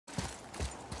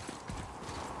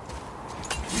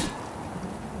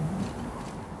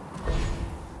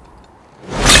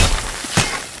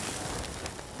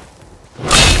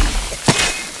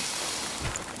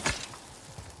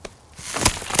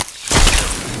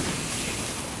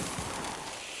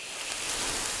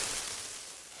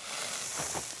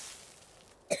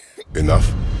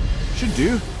Enough? Should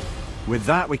do. With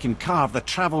that, we can carve the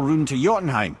travel rune to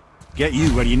Jotunheim. Get you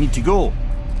where you need to go.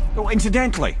 Oh,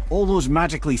 incidentally, all those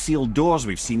magically sealed doors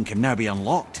we've seen can now be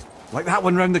unlocked. Like that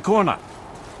one round the corner.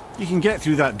 You can get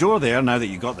through that door there now that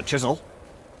you've got the chisel.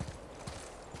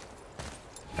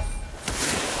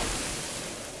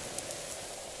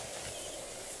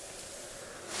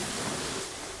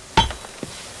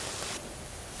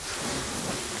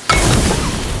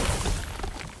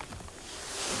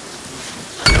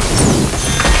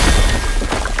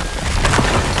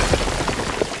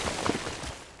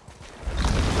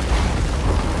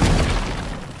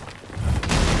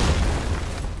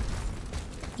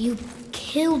 You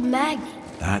killed Magni.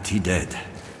 That he did.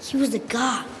 He was a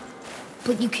god.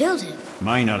 But you killed him.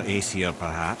 Minor Aesir,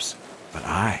 perhaps. But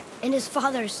aye. And his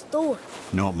father is Thor.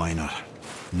 Not minor.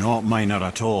 Not minor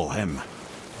at all, him.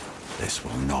 This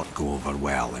will not go over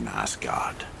well in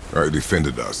Asgard. I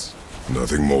defended us.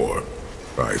 Nothing more.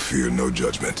 I fear no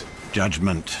judgment.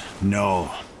 Judgment, no.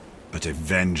 But if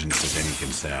vengeance is any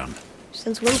concern.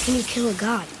 Since when can you kill a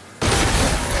god?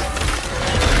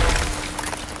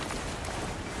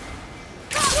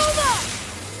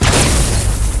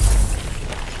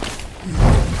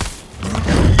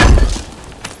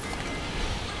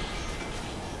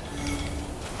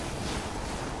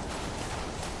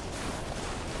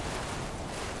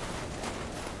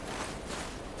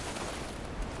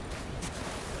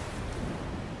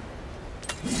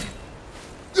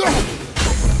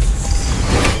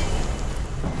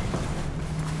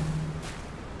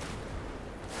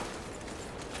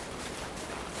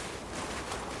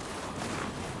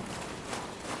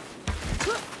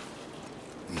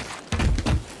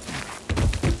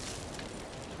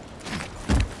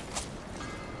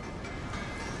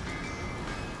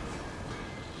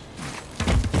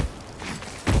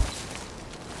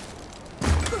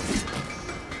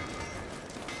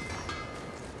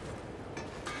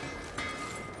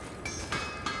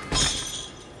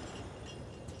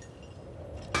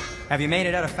 Have you made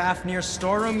it out of Fafnir's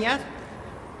storeroom yet?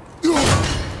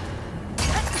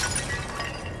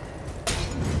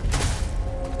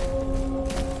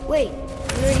 Wait,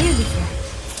 we were here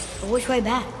before. But which way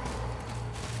back?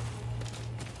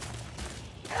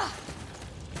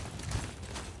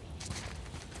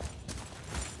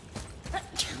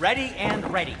 Ready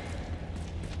and ready.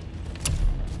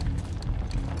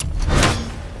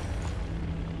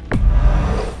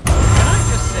 Can I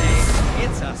just say,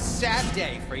 it's a sad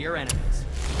day for your enemies.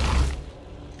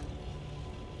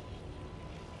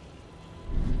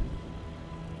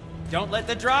 Don't let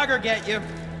the Draugr get you.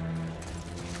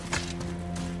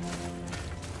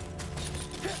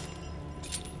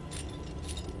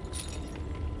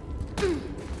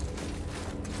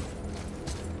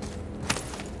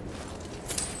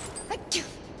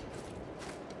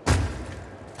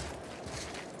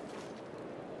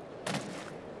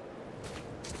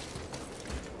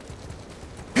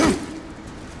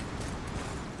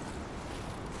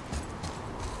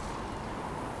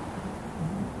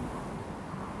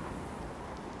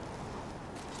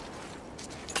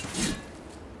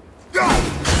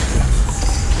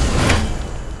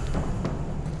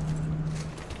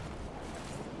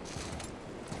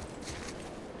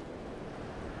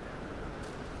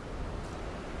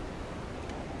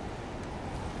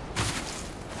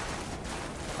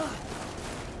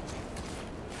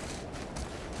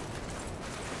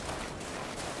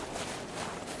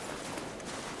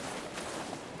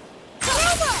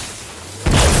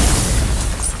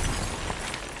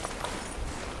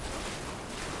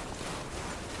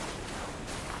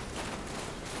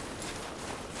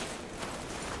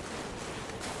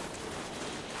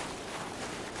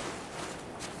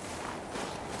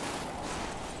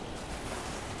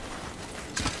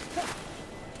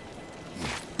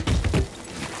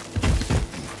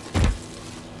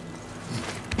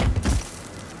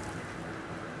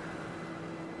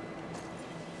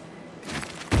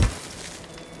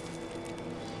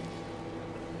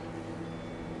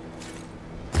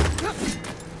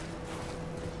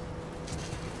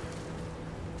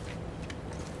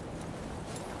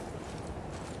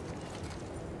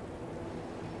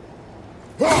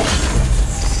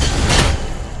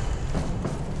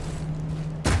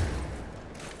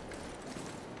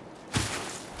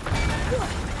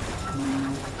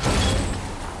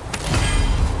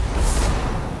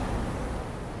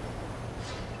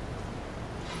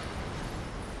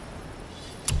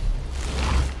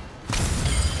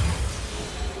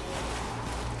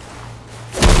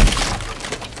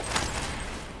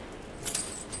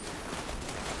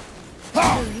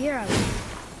 Hero.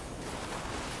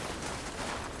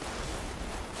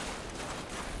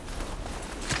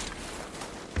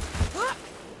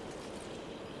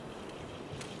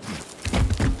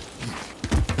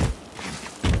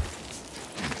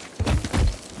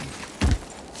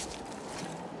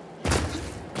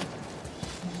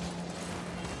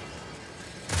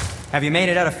 Have you made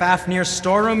it out of Fafnir's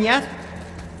storeroom yet?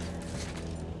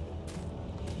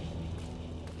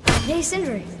 Hey,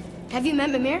 Sindri. Have you met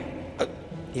Mimir?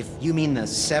 If you mean the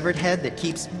severed head that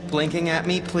keeps blinking at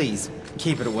me, please,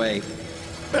 keep it away.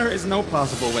 There is no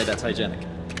possible way that's hygienic.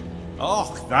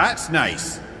 Oh, that's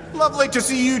nice. Lovely to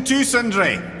see you too,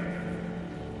 Sindri.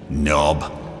 Knob.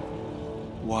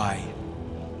 Why?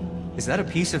 Is that a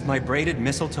piece of my braided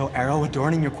mistletoe arrow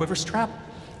adorning your quiver strap?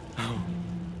 Oh,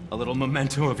 a little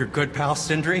memento of your good pal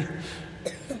Sindri?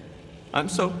 I'm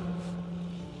so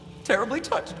terribly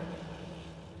touched.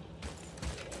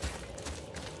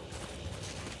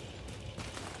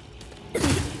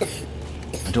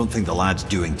 I don't think the lad's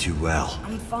doing too well.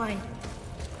 I'm fine.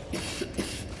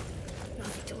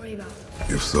 Nothing to worry about.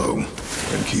 If so,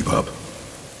 then keep up.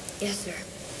 Yes, sir.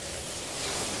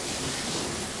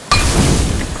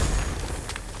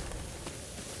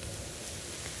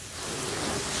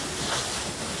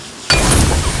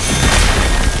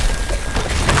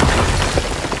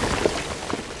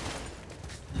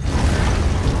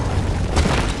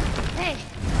 Hey,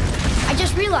 I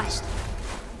just realized.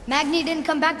 Magni didn't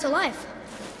come back to life.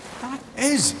 That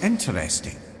is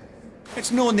interesting. It's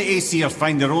known the Aesir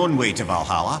find their own way to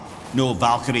Valhalla. No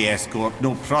Valkyrie escort,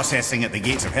 no processing at the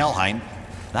gates of Helheim.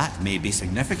 That may be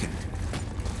significant.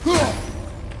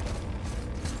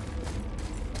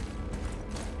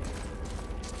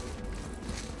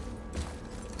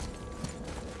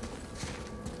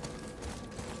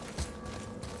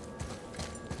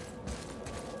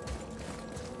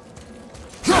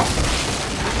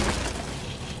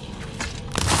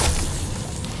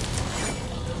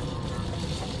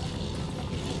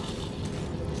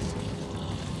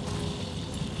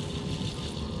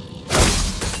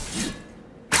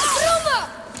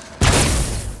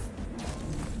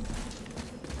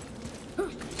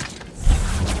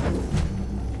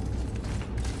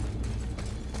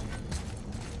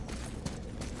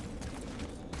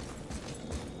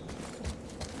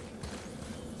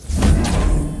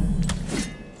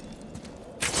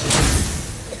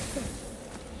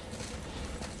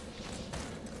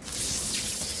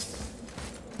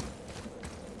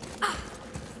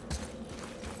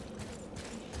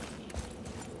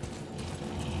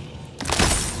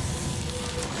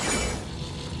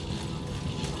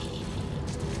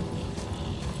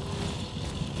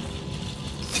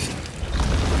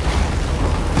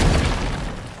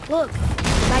 Look,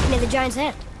 back near the giant's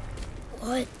hand.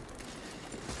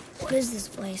 What is this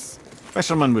place?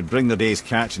 Fishermen would bring their day's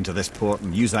catch into this port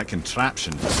and use that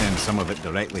contraption to send some of it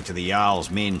directly to the Jarl's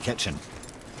main kitchen.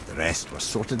 The rest was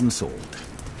sorted and sold.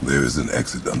 There is an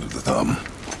exit under the thumb.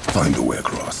 Find a way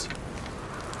across.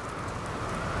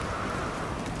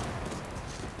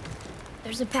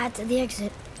 There's a path to the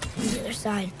exit on the other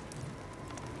side.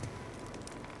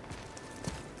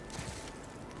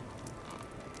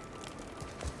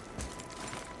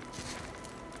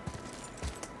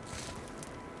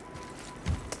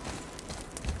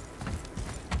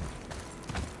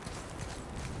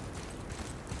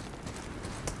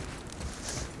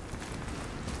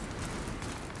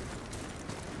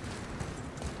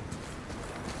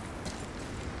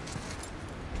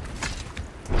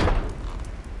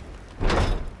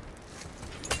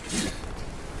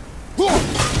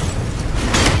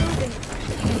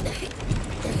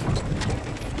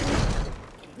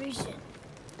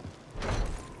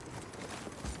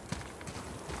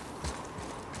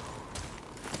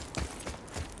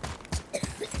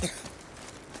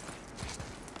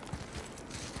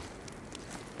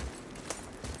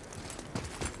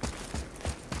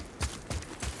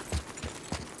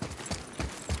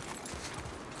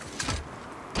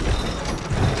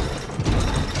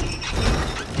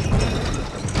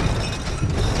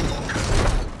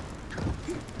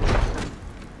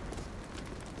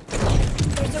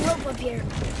 Here.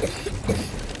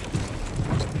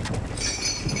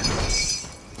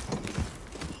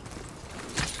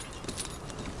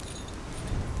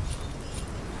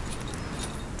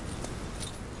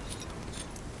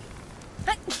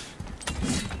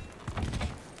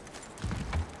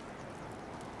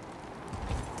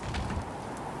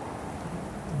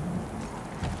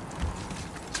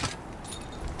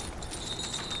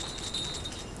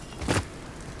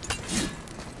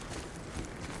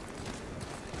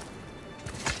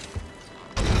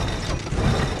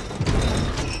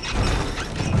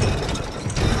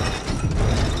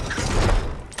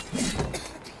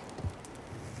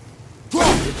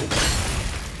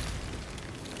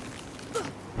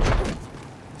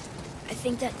 I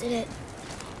think that did it.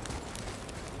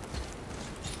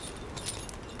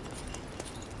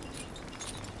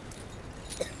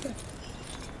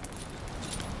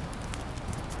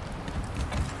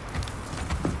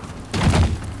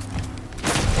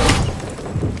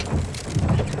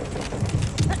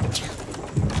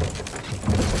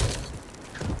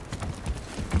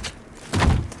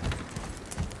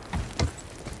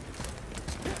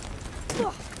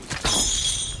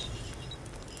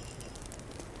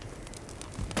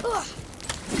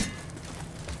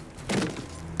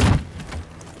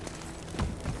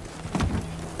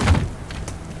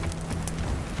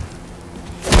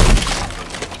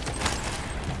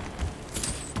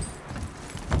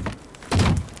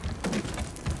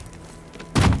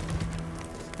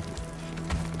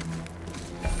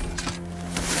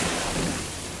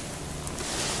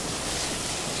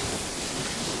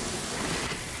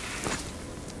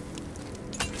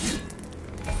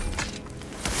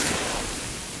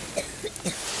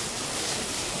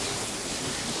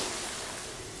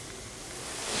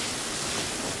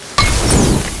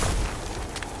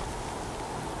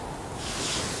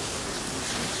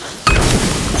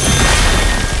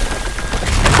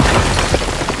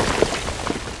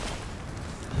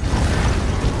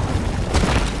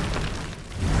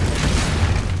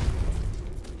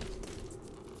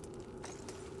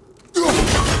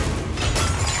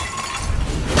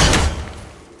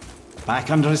 Back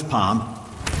under his palm.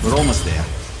 We're almost there.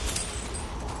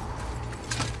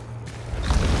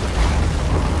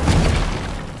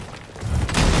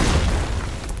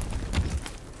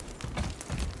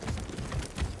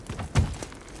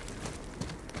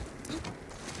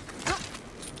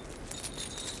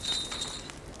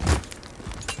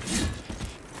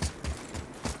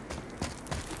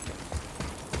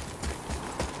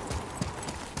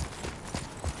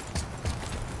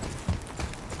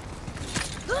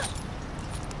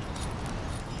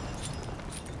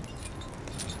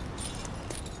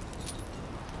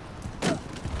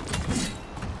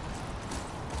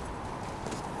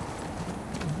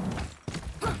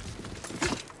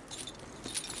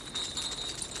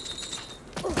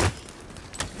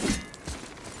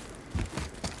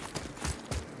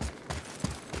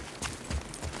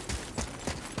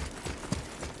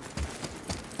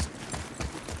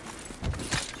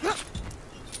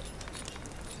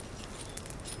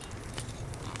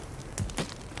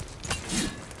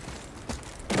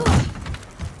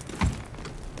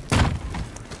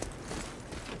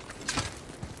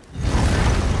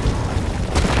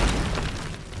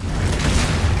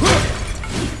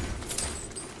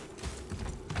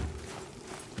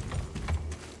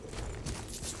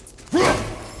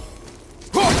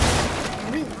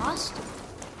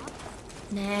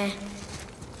 Nah.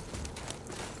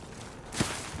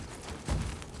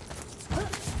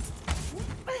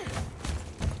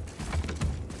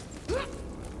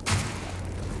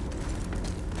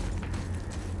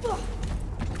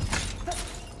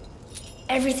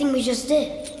 Everything we just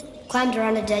did. Climbed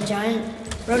around a dead giant,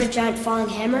 rode a giant falling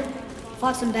hammer,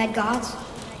 fought some bad gods.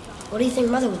 What do you think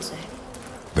Mother would say?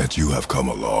 Bet you have come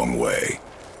a long way.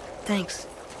 Thanks.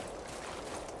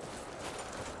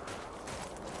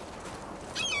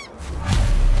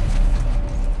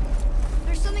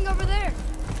 There's something over there.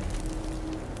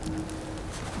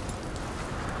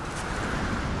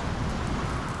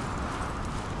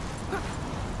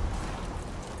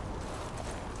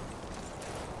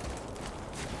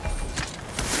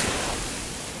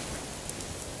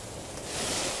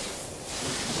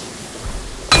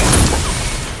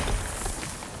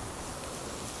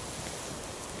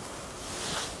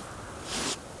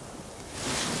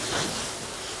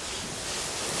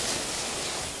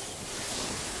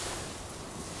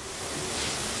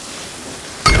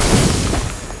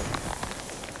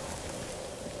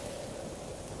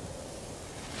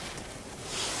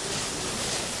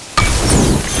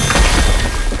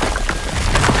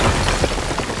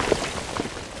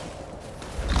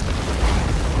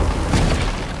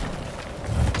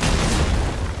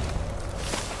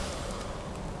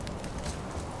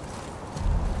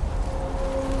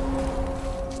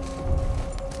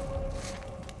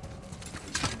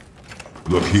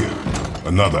 Look here.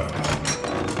 Another.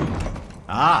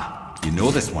 Ah, you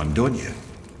know this one, don't you?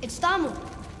 It's Thamur,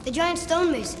 the giant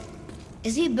stonemason.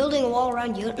 Is he building a wall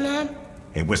around Jotunheim?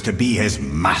 It was to be his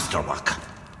masterwork.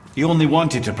 He only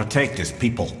wanted to protect his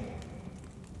people.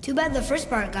 Too bad the first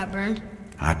part got burned.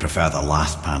 I prefer the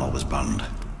last panel was burned.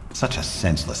 Such a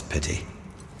senseless pity.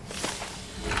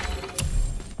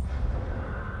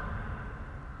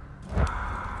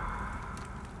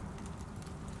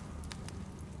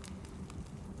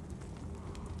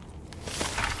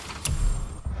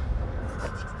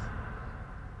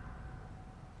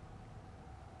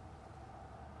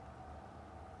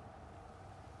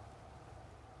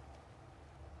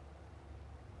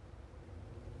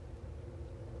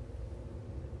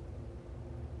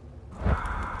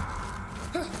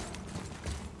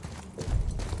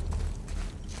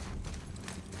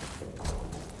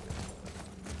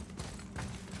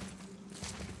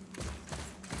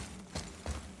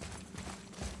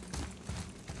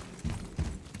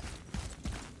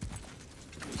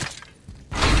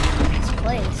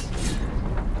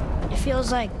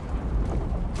 Feels like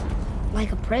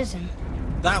a prison.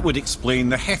 That would explain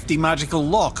the hefty magical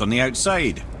lock on the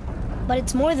outside. But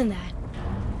it's more than that.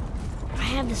 I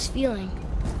have this feeling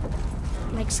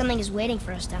like something is waiting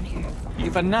for us down here.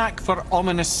 You've a knack for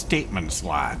ominous statements,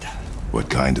 lad. What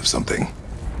kind of something?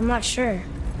 I'm not sure.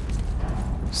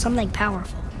 Something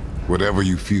powerful. Whatever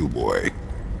you feel, boy,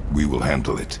 we will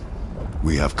handle it.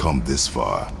 We have come this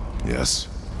far, yes?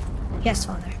 Yes,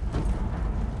 Father.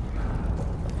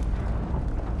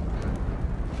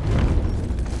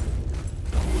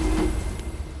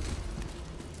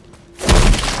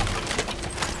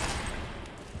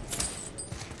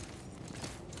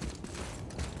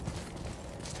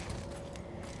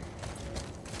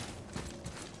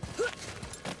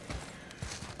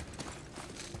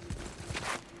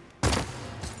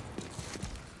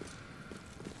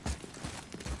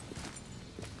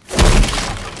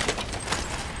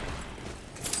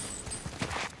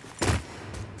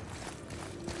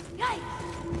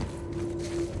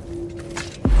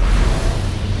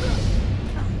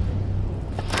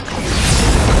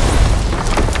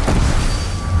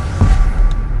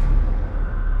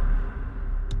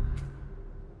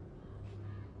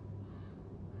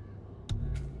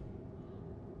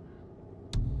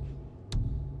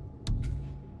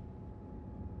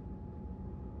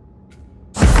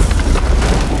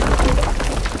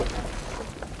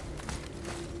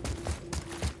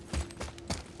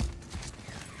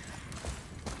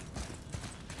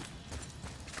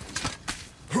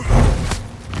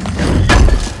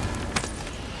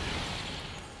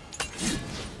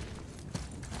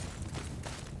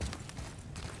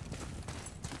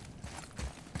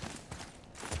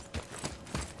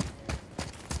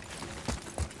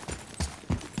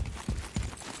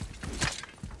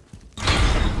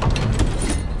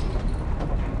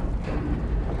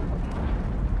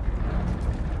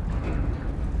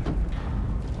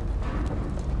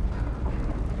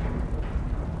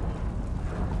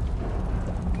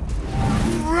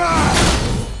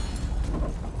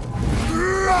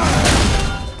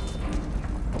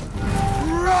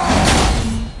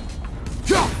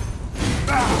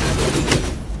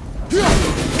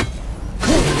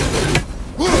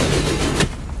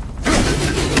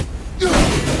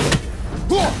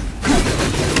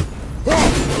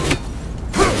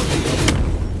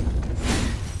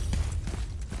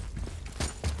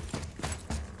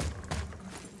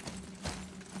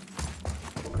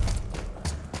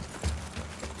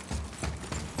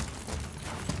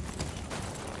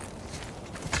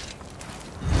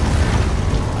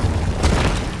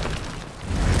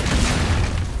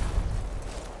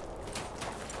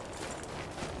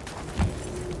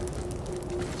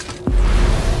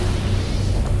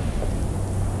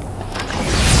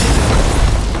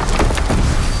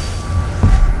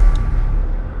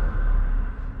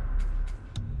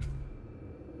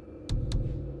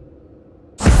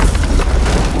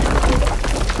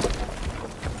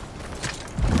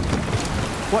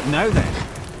 What now then?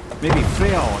 Maybe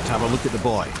Freya ought to have a look at the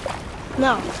boy.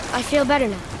 No, I feel better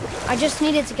now. I just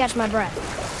needed to catch my breath.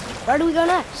 Where do we go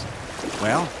next?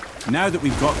 Well, now that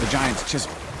we've got the giant's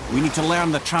chisel, we need to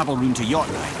learn the travel rune to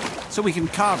Jotunheim, so we can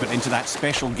carve it into that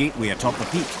special gateway atop the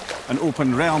peak, and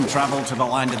open realm travel to the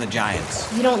land of the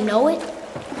giants. You don't know it?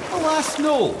 Alas,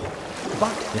 no.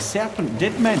 But the serpent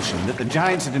did mention that the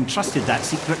giants had entrusted that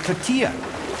secret to Tyr.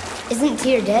 Isn't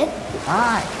Tyr dead?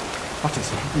 Aye, but his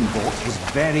hidden vault is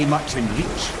very much in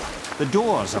reach. The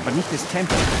doors are beneath his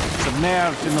temple,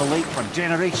 submerged in the lake for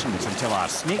generations until our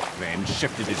snake friend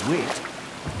shifted his weight.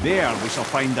 There we shall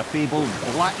find the fabled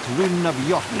Black Rune of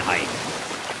Jotunheim.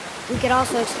 We could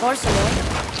also explore some more.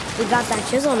 We got that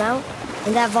chisel now,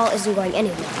 and that vault isn't going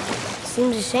anywhere.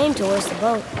 Seems a shame to waste the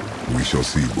boat. We shall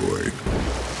see, boy.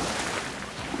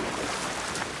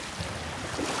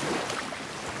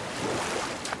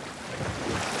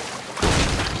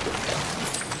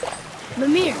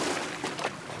 Mimir,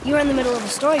 you were in the middle of a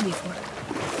story before.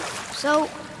 So,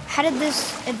 how did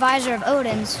this advisor of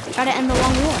Odin's try to end the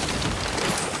Long War?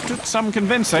 Took some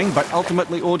convincing, but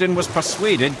ultimately Odin was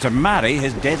persuaded to marry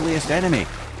his deadliest enemy,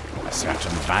 a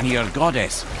certain Vanir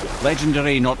goddess,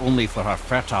 legendary not only for her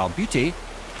fertile beauty,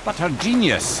 but her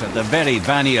genius at the very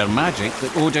Vanir magic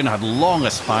that Odin had long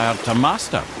aspired to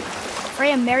master.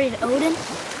 Freya married Odin?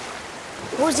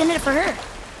 What was in it for her?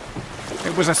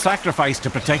 It was a sacrifice to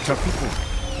protect her people,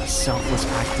 a selfless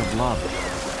act of love.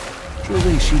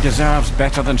 Truly, she deserves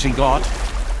better than she got.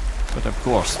 But of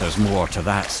course, there's more to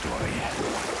that story.